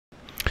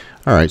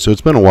All right, so it's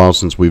been a while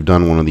since we've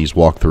done one of these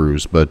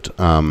walkthroughs, but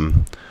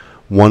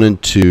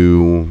wanted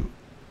to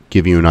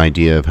give you an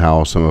idea of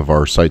how some of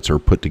our sites are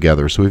put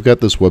together. So we've got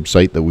this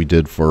website that we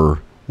did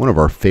for one of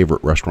our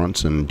favorite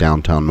restaurants in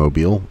downtown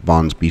Mobile,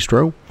 Vaughn's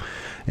Bistro.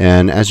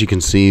 And as you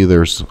can see,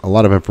 there's a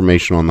lot of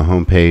information on the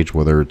homepage,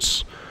 whether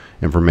it's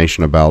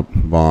information about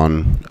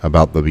Vaughn,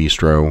 about the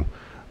bistro.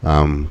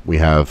 We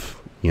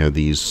have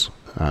these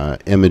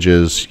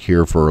images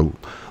here for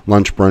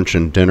lunch, brunch,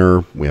 and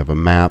dinner. We have a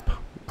map.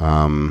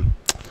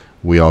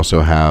 We also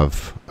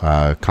have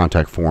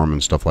contact form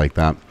and stuff like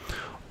that.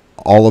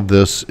 All of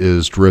this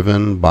is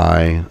driven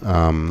by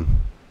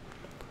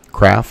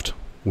Craft,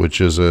 which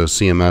is a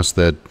CMS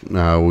that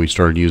we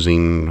started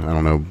using, I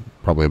don't know,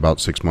 probably about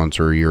 6 months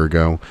or a year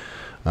ago.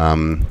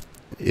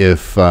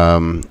 If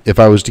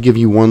I was to give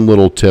you one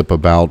little tip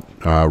about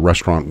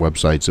restaurant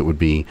websites, it would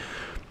be,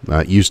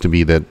 it used to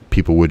be that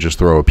people would just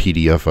throw a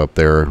PDF up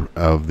there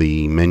of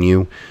the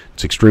menu.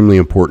 It's extremely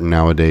important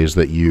nowadays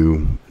that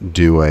you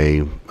do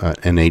an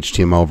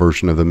HTML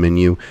version of the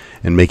menu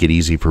and make it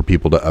easy for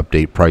people to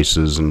update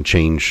prices and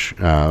change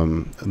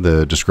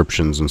the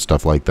descriptions and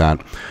stuff like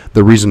that.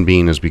 The reason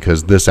being is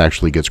because this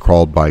actually gets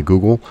crawled by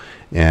Google,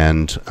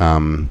 and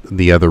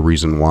the other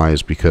reason why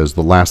is because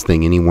the last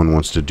thing anyone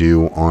wants to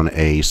do on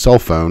a cell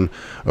phone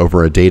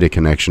over a data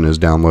connection is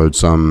download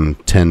some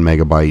 10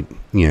 megabyte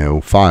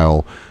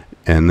file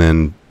and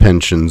then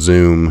pinch and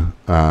zoom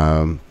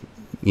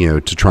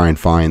to try and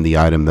find the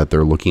item that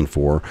they're looking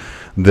for.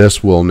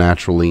 This will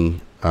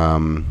naturally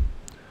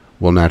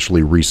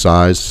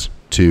resize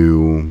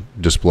to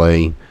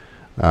display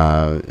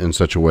in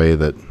such a way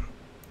that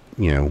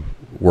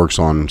works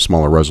on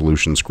smaller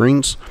resolution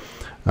screens.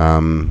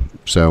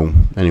 So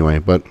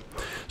anyway,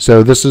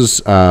 so this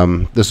is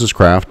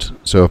Craft.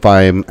 So if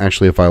I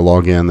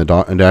log in,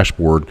 the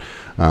dashboard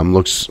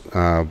looks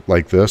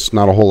like this.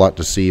 Not a whole lot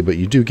to see, but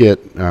you do get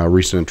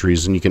recent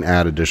entries, and you can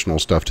add additional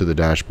stuff to the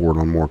dashboard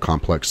on more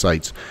complex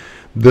sites.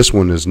 This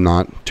one is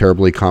not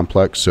terribly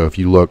complex, so if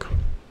you look,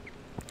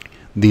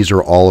 these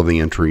are all of the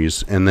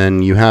entries, and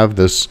then you have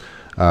this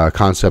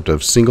concept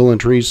of single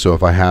entries. So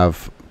if I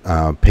have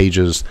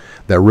pages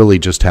that really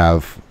just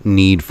have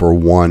need for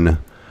one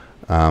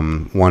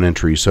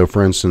entry, so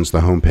for instance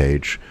the home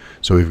page,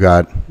 so we've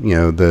got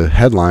the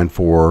headline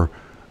for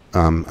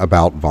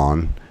about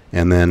Vaughn,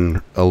 and then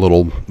a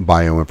little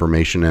bio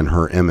information in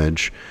her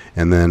image,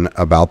 and then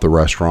about the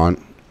restaurant,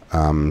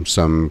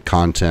 some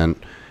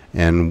content,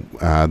 and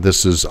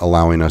this is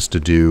allowing us to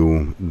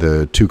do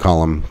the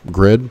 2-column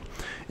grid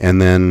and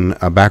then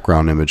a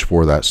background image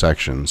for that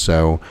section.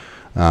 So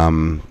I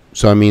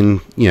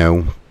mean,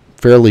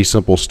 fairly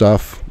simple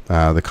stuff.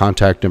 The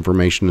contact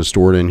information is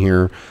stored in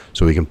here,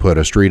 so we can put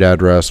a street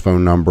address,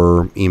 phone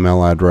number,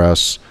 email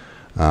address,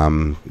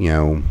 Instagram,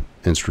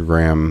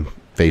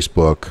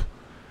 Facebook,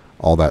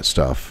 all that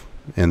stuff.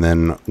 And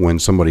then when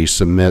somebody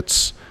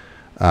submits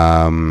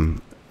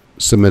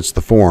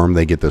the form,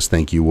 they get this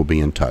 "thank you, we'll be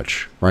in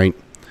touch," right?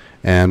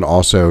 And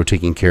also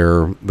taking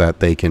care that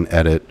they can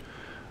edit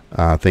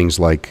things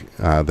like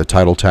the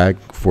title tag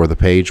for the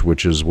page,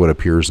 which is what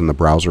appears in the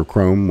browser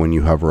Chrome when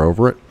you hover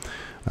over it,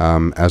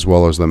 as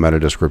well as the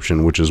meta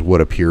description, which is what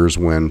appears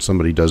when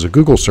somebody does a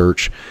Google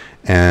search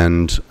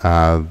and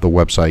the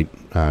website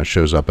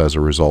shows up as a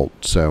result.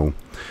 So,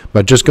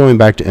 but just going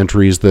back to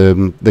entries,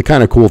 the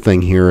kind of cool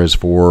thing here is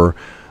for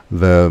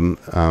the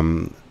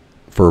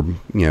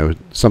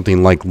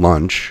something like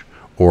lunch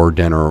or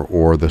dinner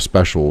or the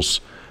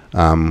specials,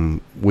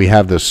 we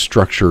have this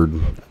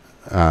structured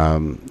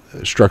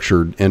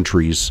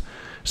entries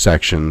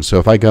section. So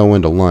if I go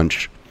into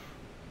lunch,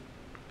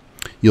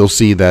 you'll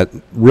see that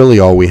really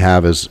all we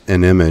have is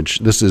an image.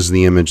 This is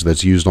the image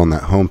that's used on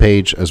that home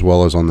page as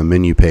well as on the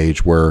menu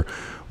page where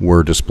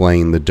we're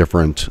displaying the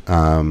different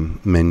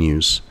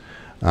menus.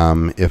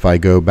 If I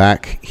go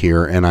back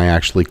here and I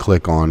actually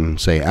click on,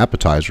 say,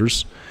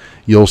 appetizers,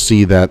 you'll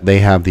see that they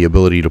have the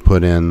ability to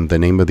put in the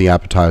name of the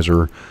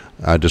appetizer,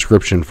 a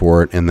description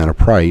for it, and then a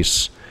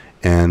price,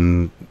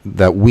 and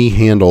that we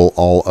handle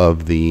all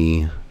of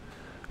the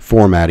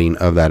formatting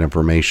of that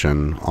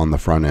information on the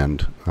front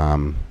end.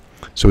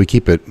 So we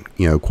keep it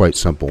quite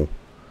simple.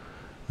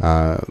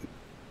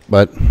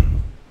 But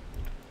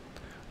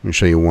let me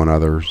show you one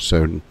other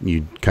so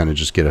you kind of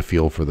just get a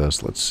feel for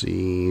this. Let's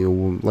see,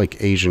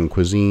 like Asian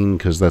cuisine,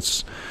 because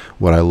that's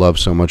what I love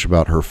so much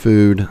about her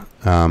food.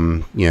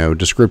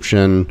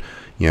 Description,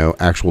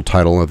 actual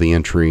title of the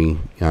entry.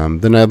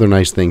 The other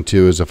nice thing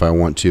too is if I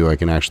want to, I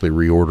can actually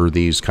reorder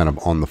these kind of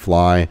on the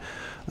fly.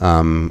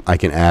 I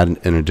can add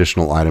an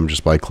additional item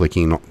just by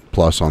clicking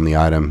plus on the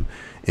item,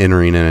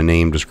 entering in a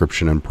name,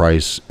 description, and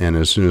price, and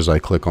as soon as I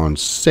click on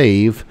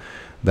save,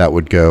 that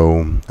would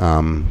go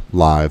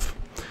live.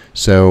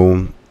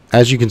 So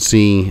as you can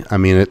see, I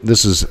mean,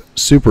 this is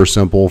super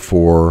simple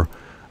for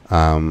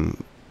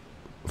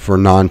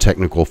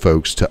non-technical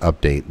folks to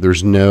update.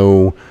 There's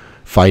no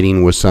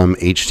fighting with some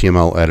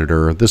HTML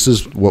editor. This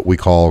is what we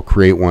call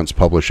create once,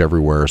 publish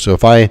everywhere. So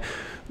if I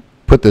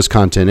put this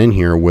content in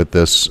here with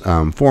this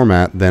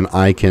format, then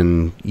I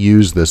can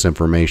use this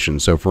information.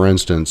 So for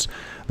instance,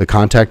 the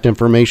contact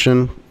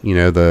information,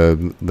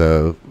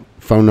 the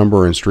phone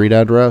number and street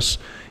address,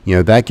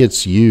 that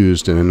gets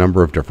used in a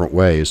number of different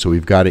ways. So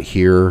we've got it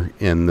here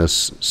in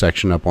this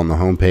section up on the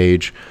home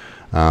page.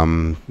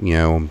 I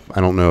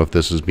don't know if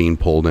this is being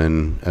pulled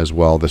in as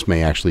well. This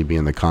may actually be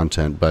in the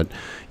content, but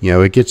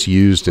it gets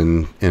used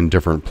in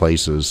different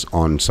places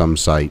on some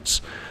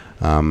sites.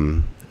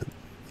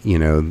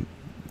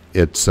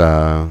 It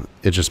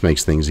just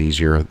makes things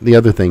easier. The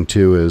other thing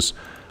too is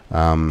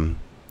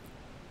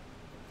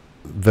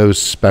those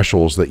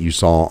specials that you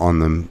saw on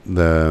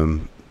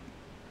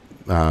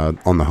the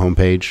home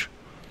page.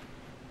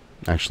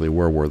 Actually,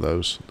 where were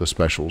those? The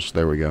specials.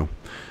 There we go.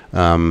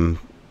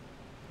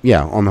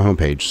 Yeah, on the home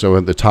page. So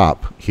at the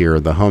top here,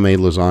 the homemade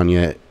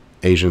lasagna,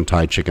 Asian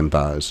Thai chicken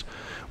thighs,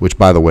 which,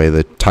 by the way,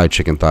 the Thai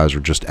chicken thighs are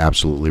just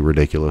absolutely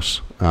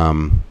ridiculous.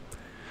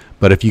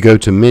 But if you go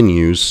to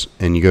menus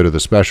and you go to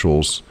the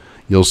specials,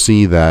 you'll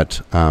see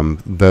that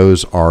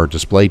those are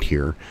displayed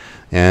here.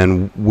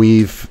 And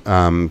we've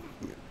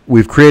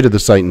created the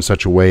site in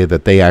such a way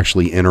that they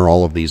actually enter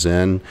all of these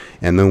in,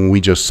 and then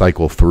we just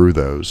cycle through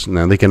those.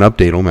 Now, they can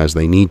update them as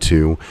they need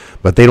to,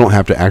 but they don't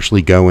have to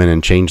actually go in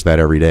and change that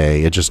every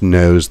day. It just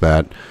knows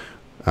that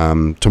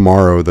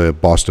tomorrow the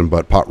Boston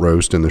butt pot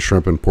roast and the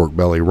shrimp and pork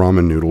belly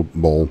ramen noodle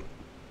bowl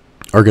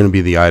are going to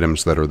be the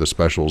items that are the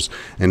specials,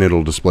 and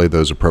it'll display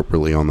those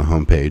appropriately on the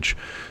home page.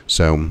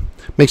 So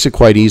makes it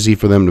quite easy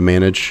for them to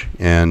manage,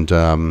 and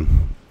I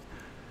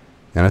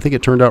think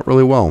it turned out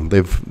really well.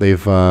 They've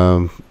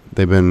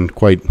been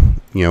quite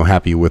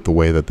happy with the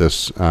way that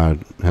this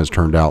has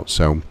turned out.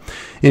 So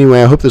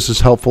anyway, I hope this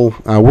is helpful.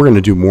 We're going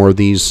to do more of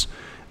these.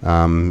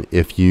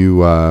 If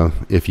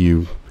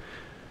you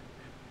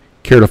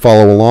care to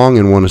follow along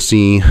and want to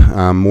see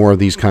more of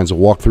these kinds of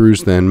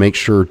walkthroughs, then make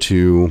sure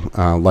to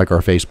like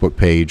our Facebook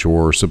page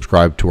or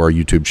subscribe to our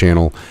YouTube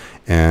channel,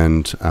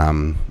 and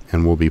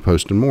we'll be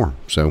posting more.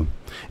 So,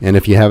 and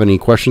if you have any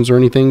questions or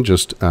anything,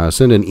 just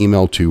send an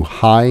email to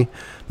hi,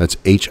 that's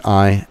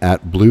hi,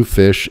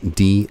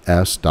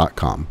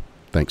 @bluefishds.com.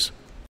 Thanks.